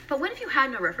what if you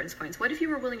had no reference points? What if you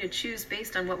were willing to choose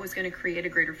based on what was going to create a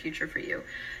greater future for you,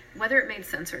 whether it made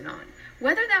sense or not,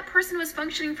 whether that person was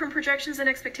functioning from projections and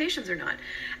expectations or not?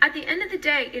 At the end of the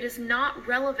day, it is not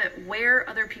relevant where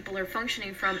other people are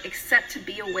functioning from, except to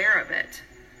be aware of it.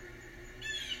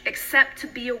 Except to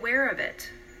be aware of it.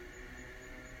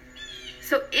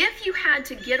 So if you had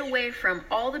to get away from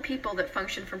all the people that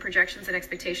function from projections and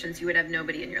expectations, you would have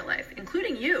nobody in your life,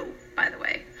 including you, by the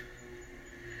way.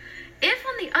 If,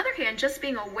 on the other hand, just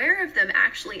being aware of them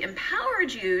actually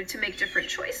empowered you to make different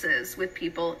choices with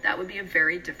people, that would be a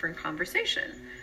very different conversation.